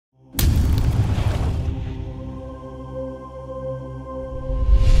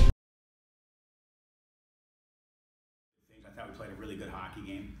good hockey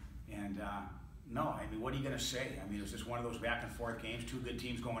game. And no, I mean, what are you going to say? I mean, it was just one of those back and forth games, two good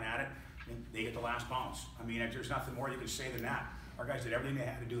teams going at it, and they get the last bounce. I mean, there's nothing more you can say than that. Our guys did everything they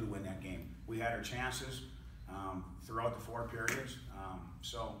had to do to win that game. We had our chances throughout the 4 periods.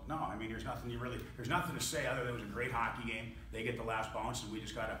 So no, I mean, there's nothing to say other than it was a great hockey game. They get the last bounce, and we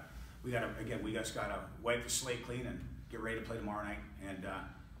just gotta wipe the slate clean and get ready to play tomorrow night. And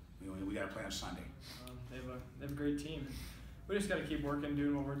we gotta play on Sunday. They have a great team. We just got to keep working,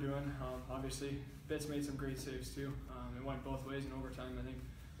 doing what we're doing. Obviously, Bitts made some great saves too. It went both ways in overtime. I think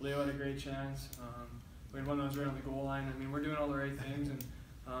Leo had a great chance. We had one that was right on the goal line. I mean, we're doing all the right things, and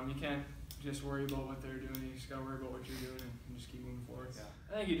you can't just worry about what they're doing. You just got to worry about what you're doing and just keep moving forward. Yeah.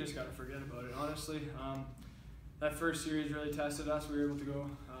 I think you just got to forget about it, honestly. That first series really tested us. We were able to go.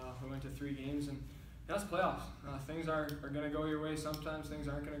 We went to 3 games, and that's playoffs. Things are going to go your way sometimes. Things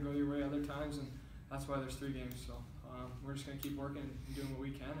aren't going to go your way other times, and that's why there's 3 games. So we're just going to keep working and doing what we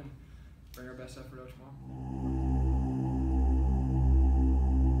can and bring our best effort out tomorrow.